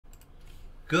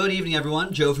Good evening,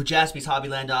 everyone. Joe for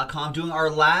JaspysHobbyland.com doing our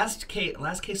last case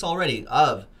already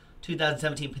of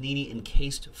 2017 Panini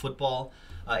Encased Football.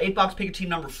 8-box picker team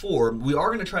number 4. We are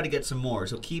going to try to get some more,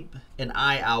 so keep an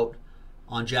eye out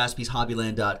on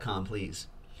JaspysHobbyland.com, please.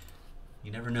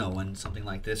 You never know when something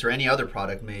like this or any other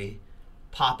product may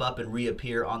pop up and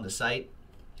reappear on the site.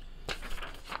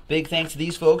 Big thanks to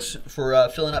these folks for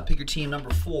filling up picker team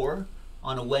number 4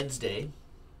 on a Wednesday.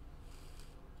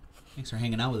 Thanks for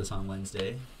hanging out with us on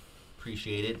Wednesday.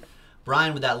 Appreciate it.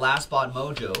 Brian with that last spot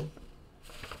mojo.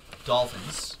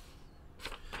 Dolphins.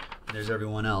 And there's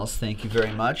everyone else. Thank you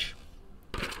very much.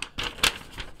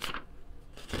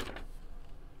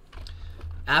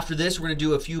 After this, we're going to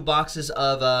do a few boxes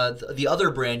of the other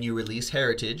brand new release,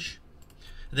 Heritage.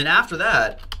 And then after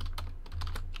that,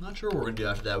 I'm not sure what we're going to do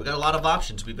after that. We've got a lot of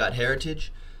options. We've got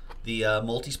Heritage, the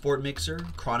multi-sport mixer,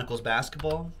 Chronicles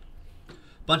Basketball,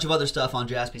 bunch of other stuff on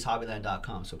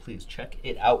JaspysHobbyland.com, so please check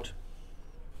it out.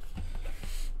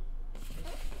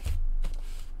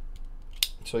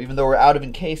 So even though we're out of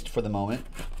Encased for the moment,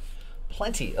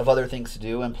 plenty of other things to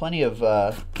do and plenty of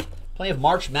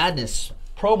March Madness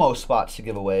promo spots to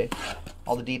give away.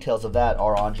 All the details of that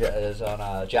are on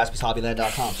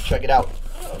JaspysHobbyland.com, so check it out.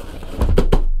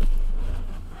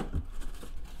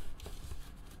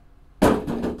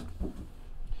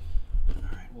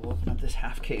 We'll open up this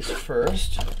half case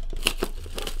first.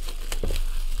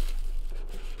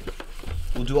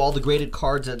 We'll do all the graded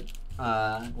cards at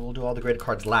we'll do all the graded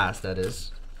cards last, that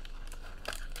is.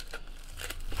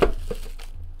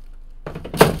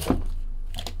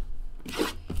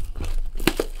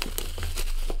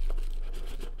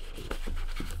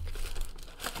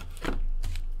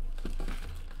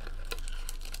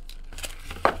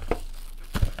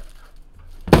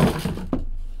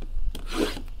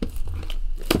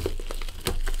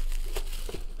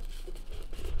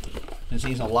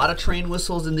 There's a lot of train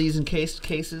whistles in these encased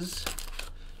cases.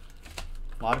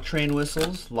 A lot of train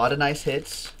whistles, a lot of nice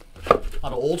hits. A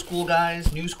lot of old school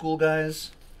guys, new school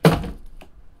guys. So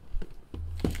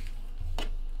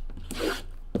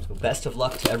best of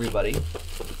luck to everybody.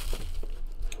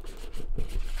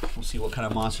 We'll see what kind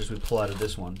of monsters we pull out of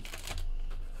this one.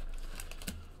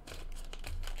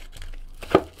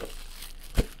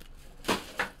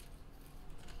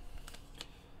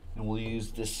 And we'll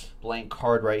use this blank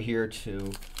card right here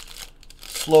to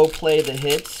slow play the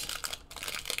hits.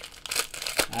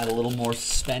 Add a little more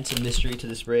suspense and mystery to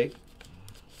this break.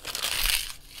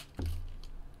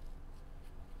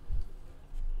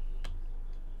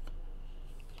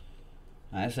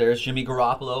 Nice, there's Jimmy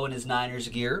Garoppolo in his Niners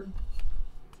gear.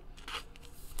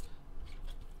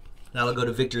 That'll go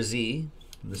to Victor Z,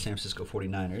 the San Francisco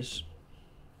 49ers.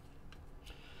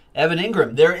 Evan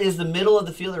Ingram, there is the middle of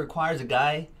the field that requires a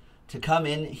guy to come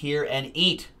in here and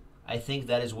eat. I think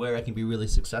that is where I can be really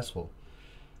successful.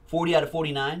 40 out of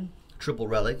 49, triple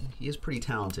relic. He is pretty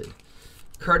talented.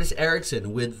 Curtis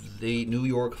Erickson with the New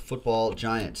York Football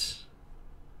Giants.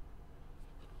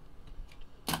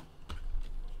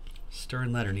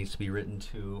 Stern letter needs to be written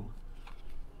to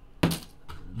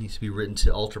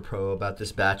Ultra Pro about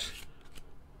this batch.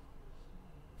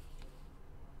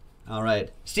 All right,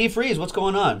 Steve Freeze, what's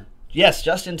going on? Yes,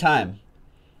 just in time.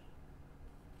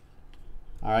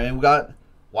 All right, and we got,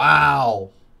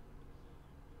 wow.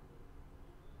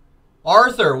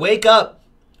 Arthur, wake up.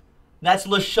 That's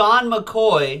LaShawn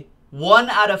McCoy, 1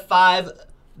 out of 5.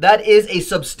 That is a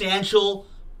substantial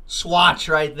swatch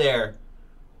right there.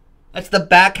 That's the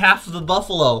back half of the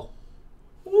Buffalo.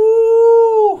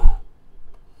 Woo!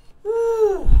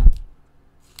 Woo!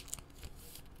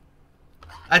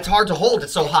 That's hard to hold.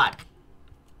 It's so hot.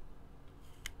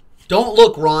 Don't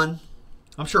look, Ron.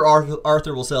 I'm sure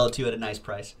Arthur will sell it to you at a nice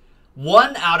price.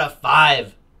 1 out of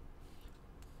 5.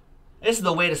 This is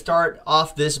the way to start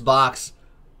off this box.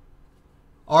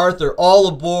 Arthur, all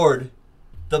aboard.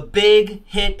 The Big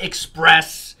Hit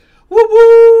Express. Whoop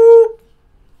whoop!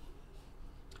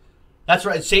 That's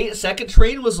right. Second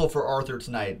train whistle for Arthur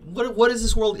tonight. What is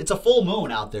this world? It's a full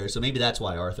moon out there, so maybe that's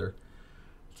why, Arthur.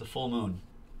 It's a full moon.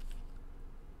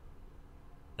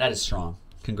 That is strong.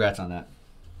 Congrats on that.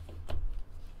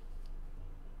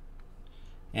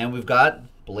 And we've got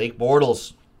Blake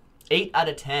Bortles. 8 out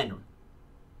of 10.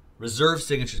 Reserve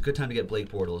signatures. Good time to get Blake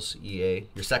Bortles, EA.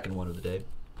 Your second one of the day.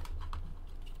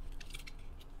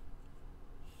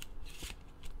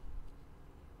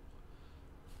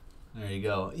 There you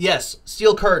go. Yes,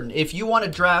 Steel Curtain. If you want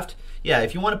to draft, yeah,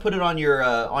 if you want to put it on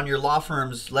your law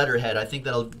firm's letterhead, I think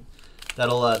that'll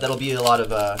be a lot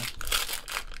of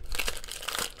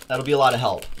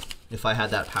help if I had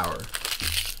that power.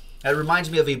 It reminds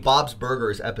me of a Bob's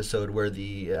Burgers episode where I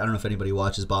don't know if anybody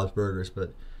watches Bob's Burgers,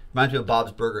 but Reminds me of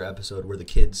Bob's Burger episode where the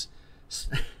kids just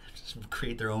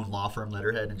create their own law firm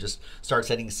letterhead and just start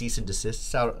sending cease and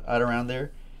desists out around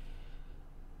there.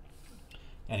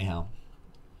 Anyhow.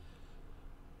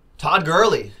 Todd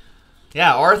Gurley.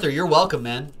 Yeah, Arthur, you're welcome,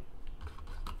 man.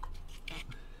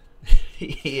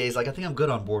 He's like, I think I'm good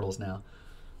on Bortles now.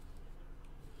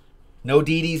 No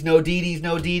DDs, no DDs,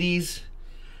 no DDs.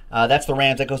 That's the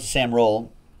Rams. That goes to Sam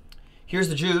Roll. Here's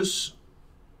the juice.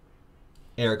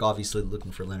 Eric obviously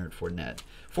looking for Leonard Fournette.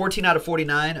 14 out of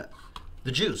 49.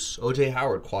 The juice. O.J.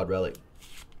 Howard, quad relic.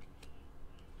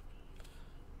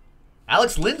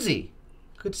 Alex Lindsey.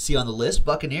 Good to see on the list.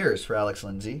 Buccaneers for Alex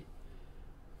Lindsey.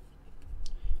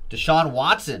 Deshaun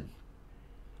Watson.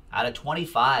 Out of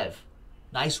 25.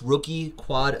 Nice rookie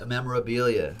quad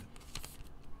memorabilia.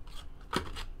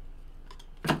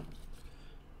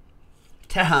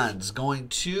 Tehans going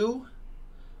to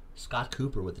Scott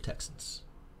Cooper with the Texans.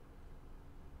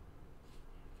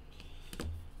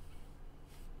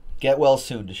 Get well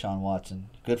soon, Deshaun Watson.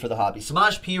 Good for the hobby.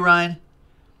 Samaje Perine,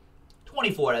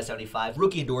 24 out of 75.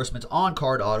 Rookie endorsements on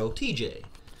card auto. TJ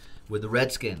with the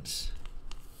Redskins.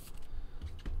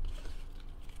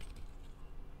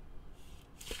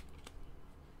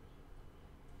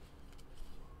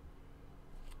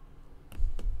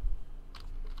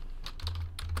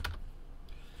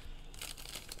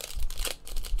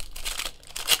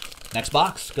 Next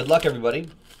box. Good luck, everybody.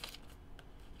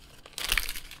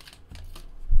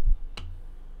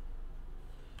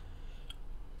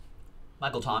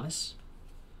 Michael Thomas.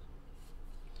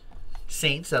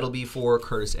 Saints. That'll be for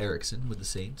Curtis Erickson with the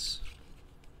Saints.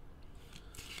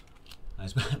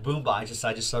 Nice. Boom. I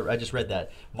just read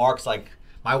that. Mark's like,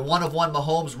 my one-of-one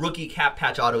Mahomes rookie cap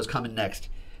patch auto is coming next.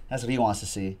 That's what he wants to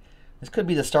see. This could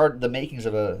be the start, the makings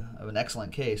of an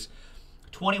excellent case.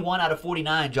 21 out of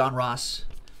 49. John Ross.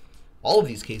 All of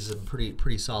these cases have been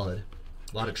pretty solid.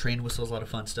 A lot of train whistles, a lot of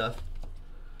fun stuff.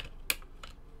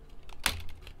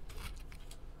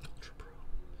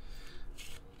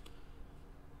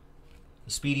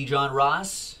 The speedy John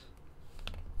Ross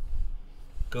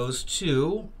goes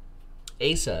to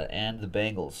Asa and the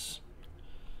Bengals.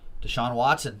 Deshaun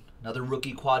Watson, another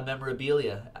rookie quad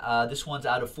memorabilia. This one's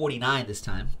out of 49 this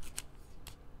time.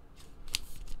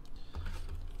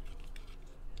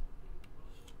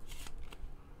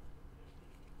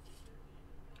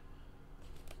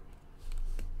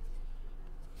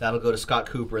 That'll go to Scott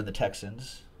Cooper and the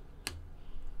Texans.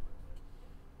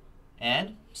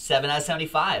 And 7 out of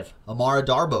 75. Amara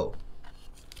Darboh.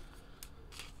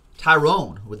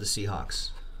 Tyrone with the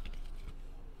Seahawks.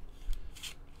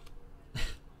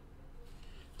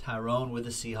 Tyrone with the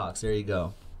Seahawks. There you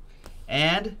go.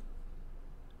 And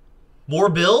more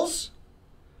Bills.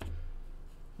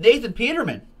 Nathan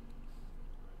Peterman.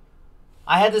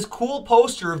 I had this cool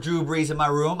poster of Drew Brees in my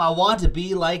room. I want to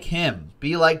be like him.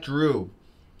 Be like Drew.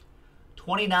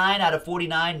 29 out of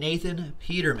 49, Nathan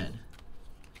Peterman.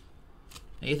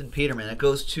 Nathan Peterman. That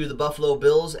goes to the Buffalo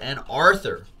Bills and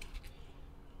Arthur.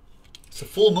 It's a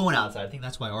full moon outside. I think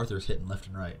that's why Arthur's hitting left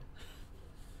and right.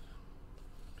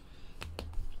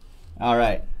 All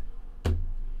right.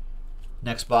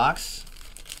 Next box.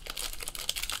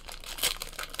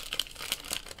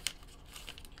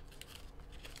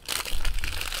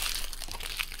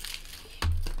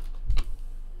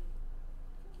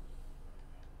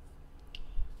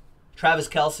 Travis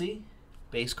Kelce,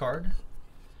 base card.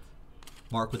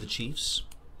 Mark with the Chiefs.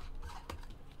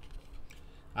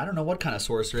 I don't know what kind of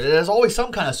sorcery. There's always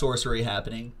some kind of sorcery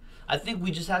happening. I think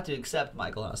we just have to accept,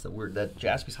 Michael House, that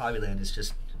Jaspys Hobbyland is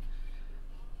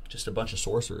just a bunch of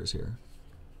sorcerers here.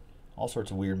 All sorts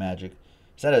of weird magic.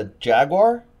 Is that a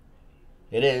Jaguar?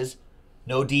 It is.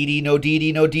 No DD, no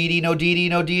DD, no DD, no DD,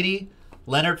 no DD.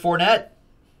 Leonard Fournette.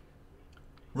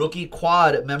 Rookie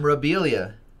quad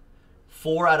memorabilia.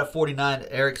 4 out of 49.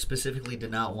 Eric specifically did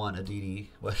not want a DD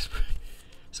Westbrook.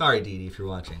 Sorry, DD, if you're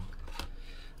watching.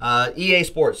 EA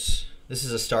Sports. This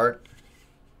is a start.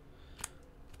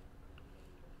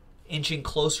 Inching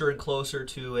closer and closer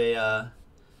to an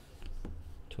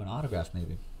autograph,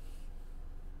 maybe.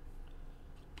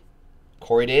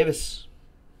 Corey Davis.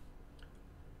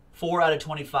 4 out of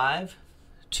 25.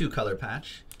 2-color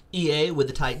patch. EA with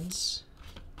the Titans.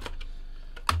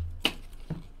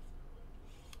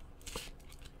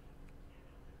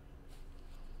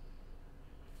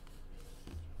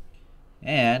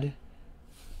 And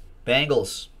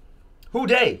Bengals. Who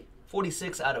day?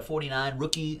 46 out of 49.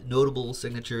 Rookie notable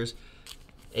signatures.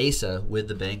 Asa with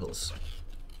the Bengals.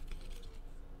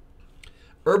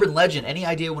 Urban Legend. Any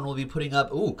idea when we'll be putting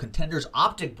up Contenders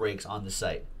optic breaks on the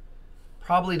site?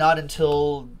 Probably not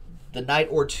until the night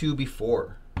or two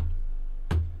before.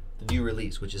 the new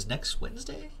release, which is next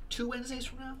Wednesday, 2 Wednesdays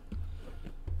from now.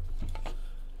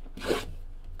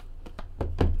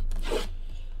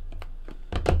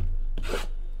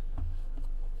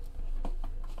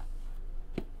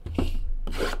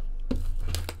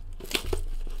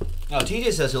 Oh,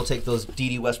 TJ says he'll take those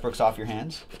D.D. Westbrooks off your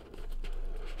hands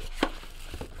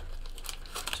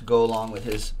to go along with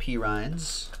his P.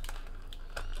 Ryans.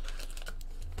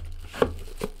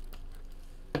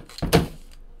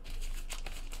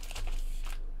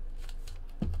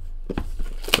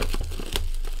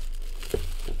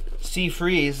 C.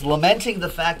 Freeze lamenting the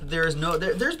fact that there is no.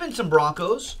 There's been some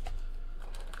Broncos.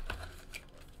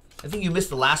 I think you missed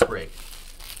the last break.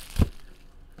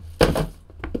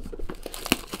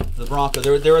 The Bronco.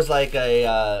 There was like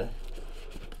a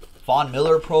Von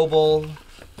Miller Pro Bowl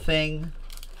thing.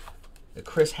 A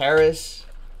Chris Harris.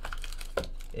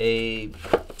 I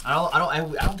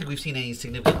don't think we've seen any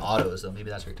significant autos though. Maybe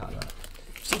that's what you're talking about.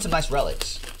 We've seen some nice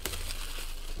relics.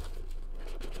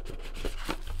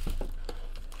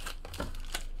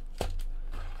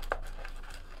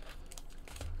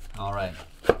 All right.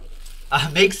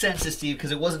 Makes sense to Steve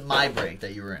because it wasn't my break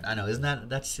that you were in. I know, isn't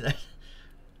that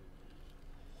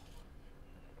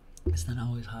It's not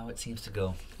always how it seems to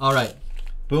go. All right.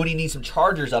 Booney needs some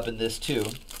Chargers up in this, too.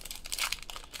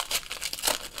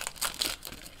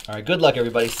 All right, good luck,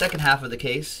 everybody. Second half of the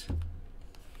case.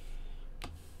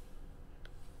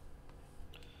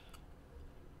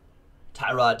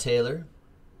 Tyrod Taylor.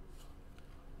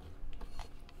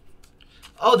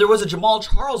 Oh, there was a Jamal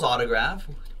Charles autograph.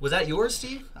 Was that yours,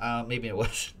 Steve? Maybe it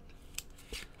was.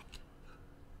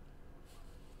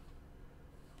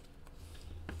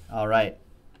 All right.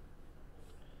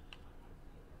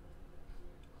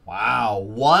 Wow.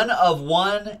 1 of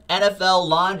 1 NFL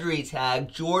laundry tag,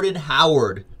 Jordan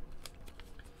Howard.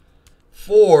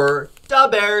 For the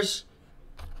Bears.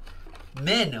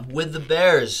 Min with the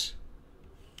Bears.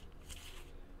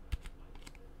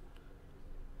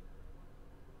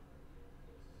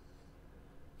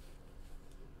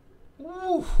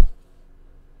 Woo.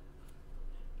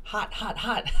 Hot, hot,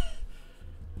 hot.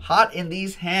 Hot in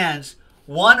these hands.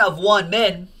 1 of 1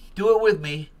 Min. Do it with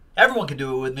me. Everyone can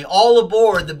do it with me. All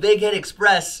aboard the Big Hit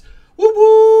Express. Whoop,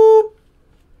 whoop.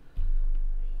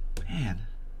 Man.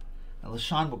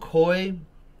 LaShawn McCoy.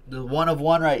 The 1 of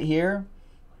 1 right here.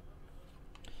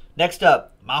 Next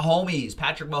up, my homies.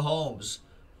 Patrick Mahomes.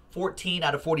 14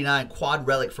 out of 49. Quad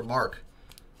relic for Mark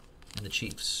and the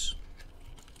Chiefs.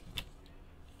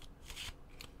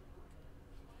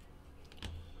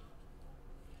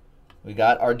 We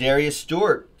got our Darius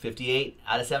Stewart. 58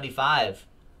 out of 75.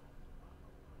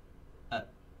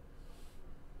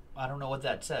 I don't know what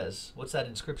that says. What's that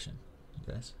inscription?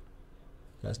 You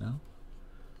guys know?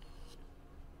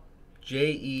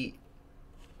 J-E...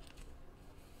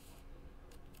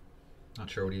 Not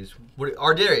sure what he's...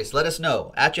 Ardarius, let us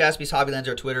know. At Jaspys Hobbylands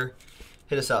or Twitter.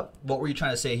 Hit us up. What were you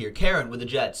trying to say here? Karen with the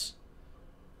Jets.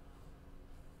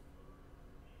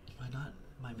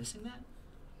 Am I missing that?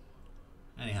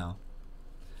 Anyhow.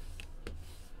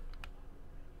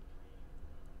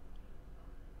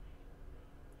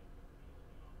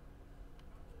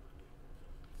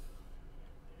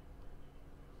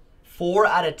 Four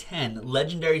out of 10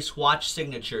 legendary swatch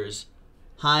signatures.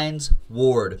 Hines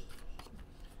Ward.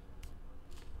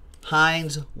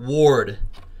 Hines Ward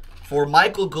for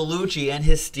Michael Gallucci and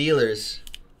his Steelers.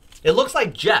 It looks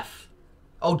like Jeff.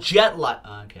 Oh, Jet Life.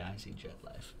 Okay, I see Jet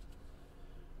Life.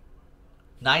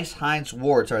 Nice Hines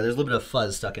Ward. Sorry, there's a little bit of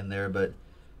fuzz stuck in there, but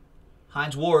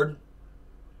Hines Ward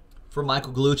for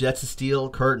Michael Gallucci. That's the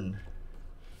steel curtain.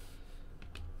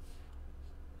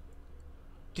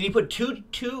 Did he put two?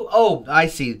 Oh, I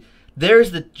see.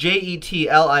 There's the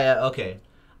J-E-T-L-I. Okay.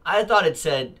 I thought it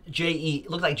said J-E. It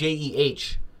looked like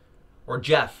J-E-H. Or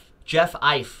Jeff. Jeff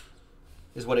Ife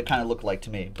is what it kind of looked like to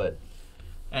me. But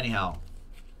anyhow.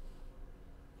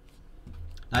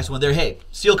 Nice one there. Hey,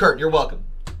 steel curtain, you're welcome.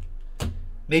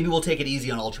 Maybe we'll take it easy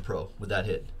on Ultra Pro with that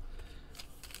hit.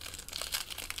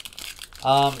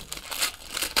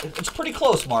 It's pretty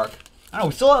close, Mark. I know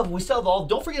we still have all.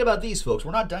 Don't forget about these, folks.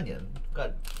 We're not done yet.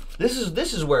 God, this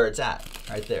is where it's at,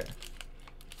 right there.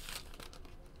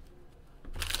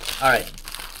 All right,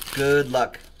 good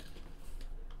luck.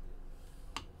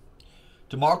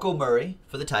 DeMarco Murray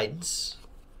for the Titans.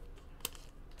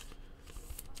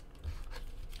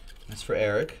 That's for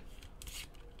Eric.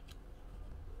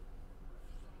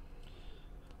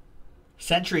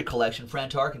 Century Collection, Fran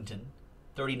Tarkenton.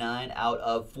 39 out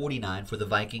of 49 for the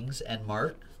Vikings and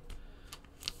Mark.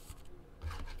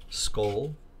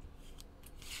 Skull.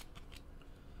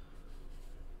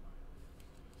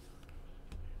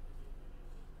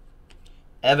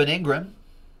 Evan Ingram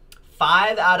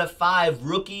 5 out of 5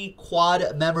 rookie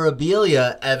quad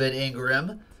memorabilia, Evan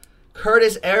Ingram.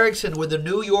 Curtis Erickson with the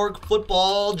New York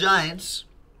Football Giants.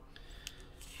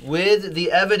 With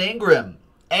the Evan Ingram.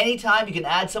 Anytime you can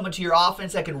add someone to your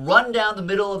offense that can run down the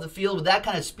middle of the field with that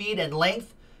kind of speed and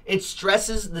length, it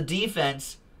stresses the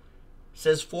defense,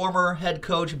 says former head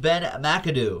coach Ben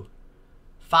McAdoo.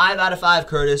 5 out of 5,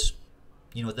 Curtis.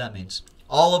 You know what that means.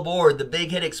 All aboard the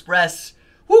Big Hit Express.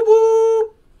 Whoop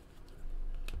whoop!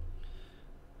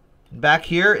 Back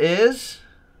here is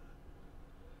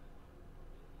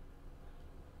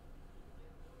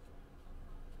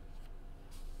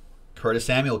Curtis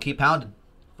Samuel. Keep pounding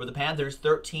for the Panthers.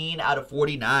 13 out of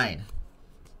 49.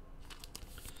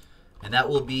 And that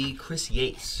will be Chris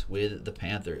Yates with the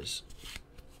Panthers.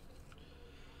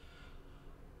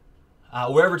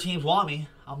 Wherever teams want me,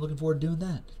 I'm looking forward to doing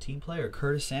that. Team player,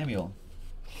 Curtis Samuel.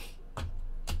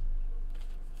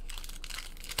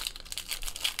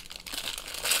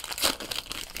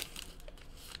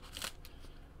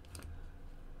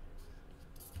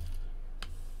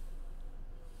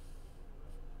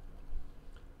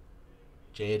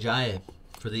 Jay Ajayi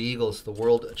for the Eagles, the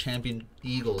world champion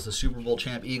Eagles, the Super Bowl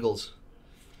champ Eagles.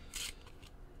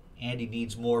 Andy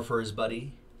needs more for his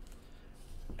buddy.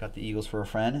 Got the Eagles for a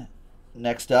friend.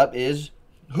 Next up is,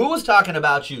 who was talking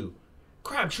about you?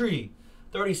 Crabtree.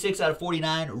 36 out of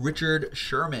 49, Richard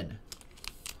Sherman.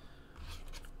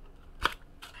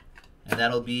 And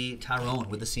that'll be Tyrone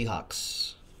with the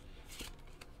Seahawks.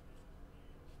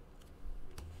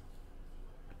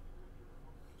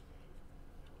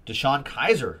 Deshaun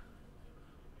Kaiser.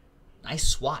 Nice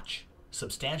swatch.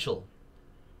 Substantial.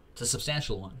 It's a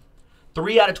substantial one.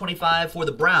 3 out of 25 for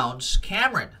the Browns.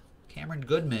 Cameron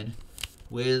Goodman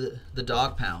with the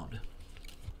Dog Pound.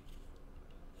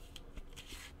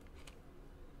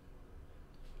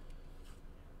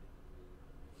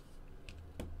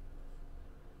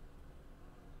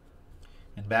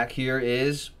 And back here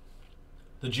is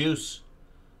the Juice.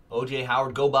 O.J.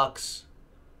 Howard, go Bucks.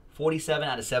 47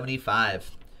 out of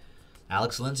 75.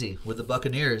 Alex Lindsey with the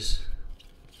Buccaneers.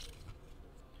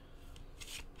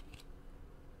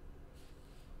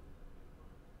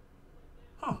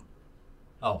 Huh.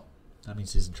 Oh, that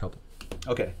means he's in trouble.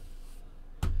 Okay.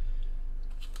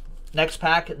 Next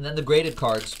pack, and then the graded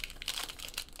cards.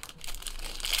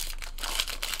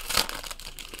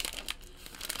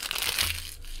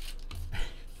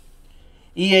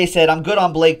 EA said, I'm good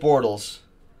on Blake Bortles.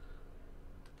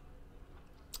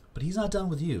 But he's not done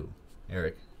with you,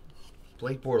 Eric.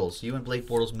 Blake Bortles. You and Blake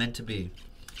Bortles meant to be.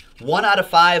 1 out of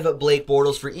 5 Blake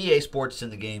Bortles for EA Sports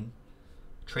in the game.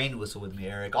 Train whistle with me,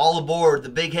 Eric. All aboard the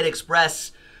Big Hit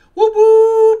Express. Whoop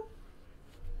whoop!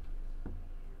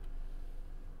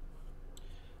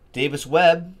 Davis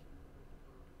Webb.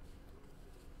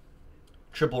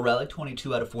 Triple relic,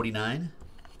 22 out of 49.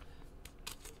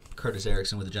 Curtis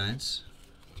Erickson with the Giants.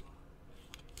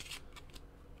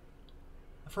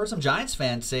 I've heard some Giants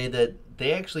fans say that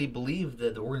they actually believe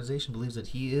that the organization believes that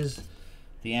he is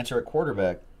the answer at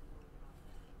quarterback.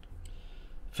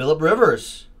 Phillip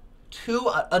Rivers.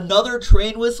 Another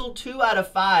train whistle, 2 out of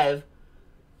 5.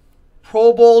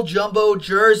 Pro Bowl jumbo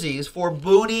jerseys for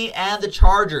Booney and the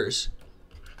Chargers.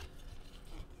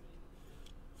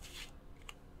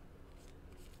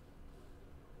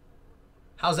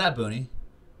 How's that, Booney?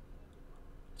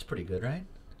 It's pretty good, right?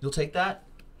 You'll take that?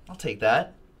 I'll take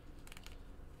that.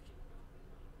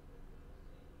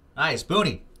 Nice,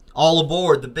 Booney. All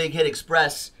aboard the Big Hit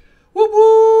Express. Whoop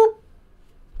whoop!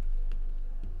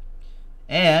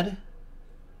 And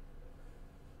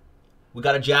we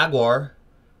got a Jaguar.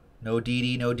 No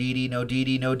Dede, no Dede, no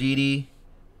Dede, no Dede.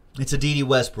 It's a Dede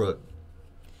Westbrook.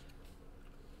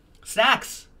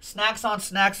 Snacks. Snacks on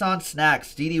snacks on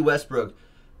snacks. Dede Westbrook.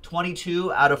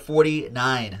 22 out of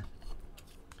 49.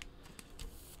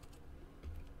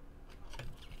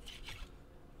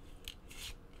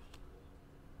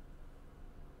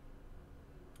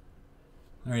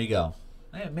 There you go.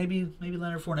 Maybe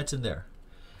Leonard Fournette's in there.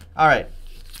 All right.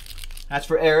 That's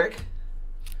for Eric.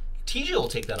 TJ will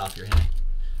take that off your hand.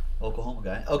 Oklahoma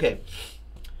guy. Okay.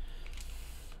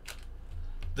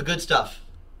 The good stuff.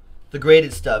 The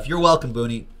graded stuff. You're welcome,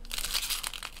 Booney.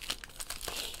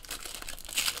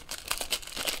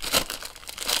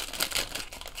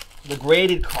 The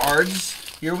graded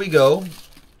cards. Here we go.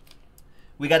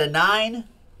 We got a 9.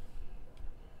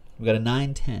 We got a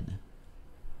 9-10.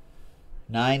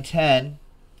 9-10.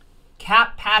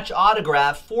 Cap patch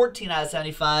autograph, 14 out of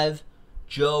 75.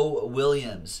 Joe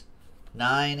Williams.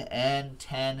 9 and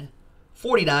 10.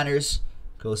 49ers.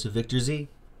 Goes to Victor Z.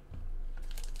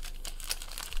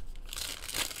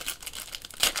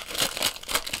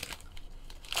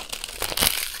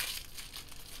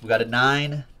 We got a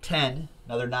 9-10.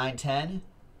 Another 9-10.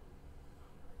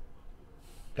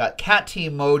 Got Cat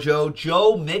Team Mojo.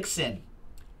 Joe Mixon.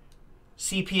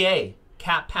 CPA.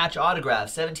 Cap Patch Autograph.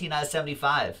 17 out of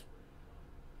 75.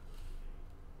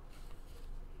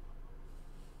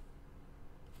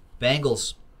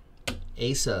 Bengals.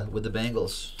 Asa with the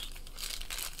Bengals.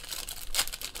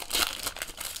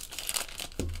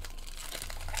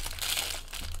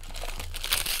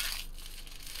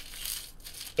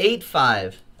 Eight,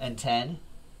 5, and 10.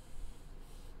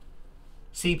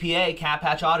 CPA, Cap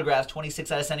Patch Autographs,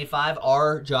 26 out of 75.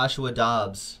 R. Joshua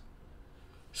Dobbs.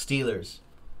 Steelers.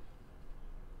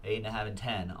 8.5 and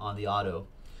 10 on the auto.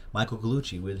 Michael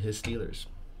Gallucci with his Steelers.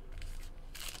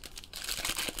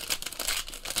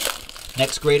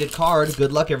 Next graded card.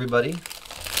 Good luck, everybody.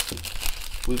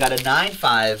 We've got a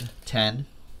 9-5-10.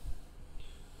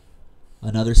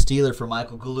 Another Steeler for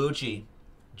Michael Gallucci.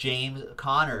 James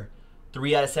Conner.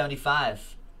 3 out of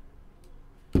 75.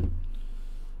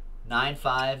 9,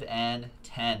 5, and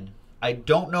 10. I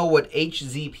don't know what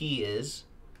HZP is.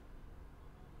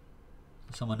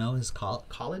 Someone know his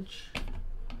college?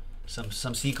 Some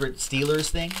secret Steelers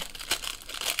thing?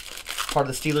 Part of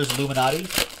the Steelers Illuminati?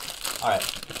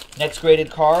 Alright. Next graded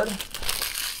card.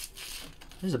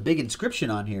 There's a big inscription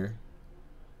on here.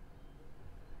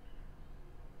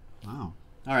 Wow.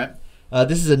 Alright.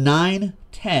 This is a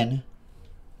 9-10.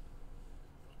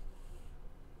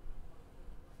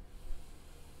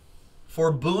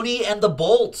 For Booney and the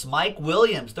Bolts, Mike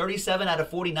Williams, 37 out of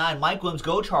 49. Mike Williams,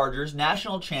 go Chargers,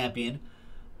 national champion.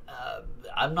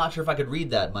 I'm not sure if I could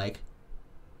read that, Mike.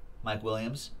 Mike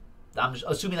Williams. I'm just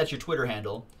assuming that's your Twitter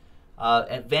handle.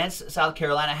 Advanced South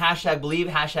Carolina, hashtag believe,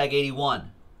 hashtag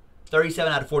 81.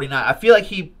 37 out of 49. I feel like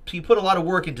he put a lot of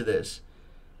work into this.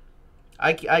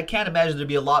 I can't imagine there'd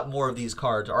be a lot more of these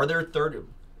cards. Are there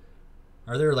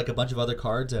like a bunch of other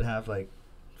cards that have like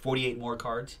 48 more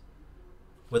cards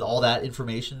with all that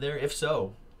information there? If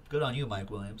so, good on you, Mike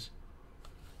Williams.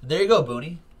 And there you go,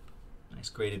 Booney. Nice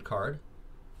graded card.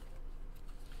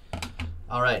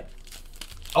 All right.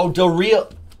 Oh, Del Rio.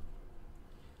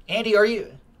 Andy, are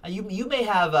you may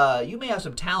have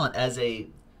some talent as a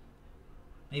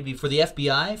maybe for the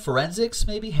FBI forensics,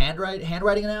 maybe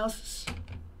handwriting analysis.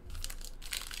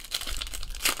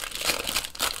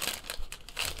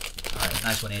 All right,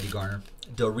 nice one, Andy Garner.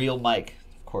 Del Rio Mike,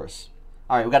 of course.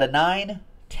 All right, we got a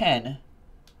 9-10.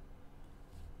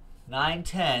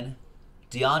 9-10.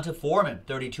 Deonta Foreman,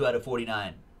 32 out of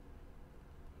 49.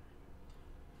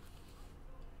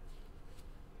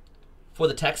 For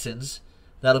the Texans,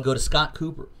 that'll go to Scott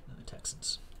Cooper and the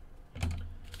Texans.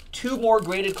 2 more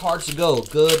graded cards to go.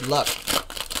 Good luck.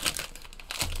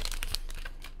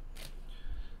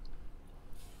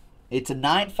 It's a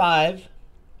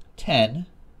 9-5-10.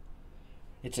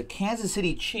 It's a Kansas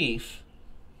City Chief.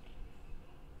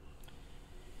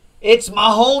 It's my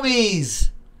homies.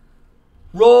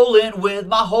 Rolling with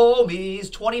my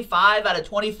homies. 25 out of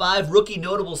 25. Rookie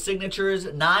notable signatures.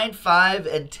 9, 5,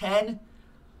 and 10.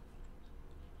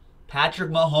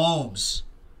 Patrick Mahomes.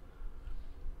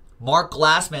 Mark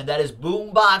Glassman. That is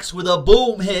Boombox with a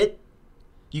boom hit.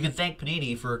 You can thank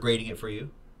Panini for grading it for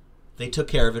you. They took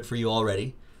care of it for you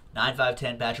already. 9, 5,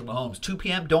 10. Patrick Mahomes. 2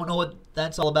 p.m. Don't know what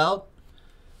that's all about.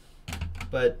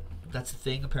 But that's the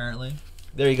thing, apparently.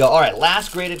 There you go. All right,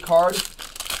 last graded card.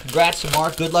 Congrats to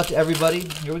Mark. Good luck to everybody.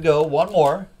 Here we go. One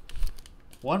more.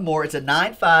 One more. It's a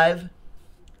 9, 5,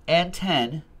 and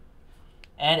 10.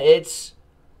 And it's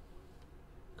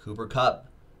Cooper Kupp.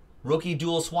 Rookie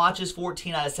dual swatches,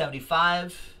 14 out of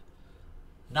 75.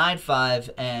 9, 5,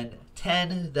 and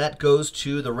 10. That goes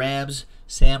to the Rams.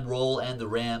 Sam Roll and the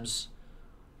Rams.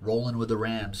 Rolling with the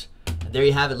Rams. And there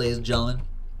you have it, ladies and gentlemen.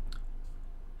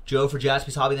 Joe for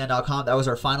JaspysHobbyland.com. That was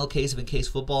our final case of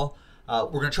Encased Football. We're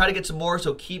going to try to get some more,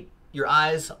 so keep your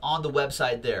eyes on the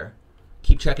website there.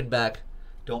 Keep checking back.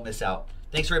 Don't miss out.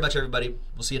 Thanks very much, everybody.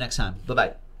 We'll see you next time.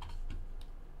 Bye-bye.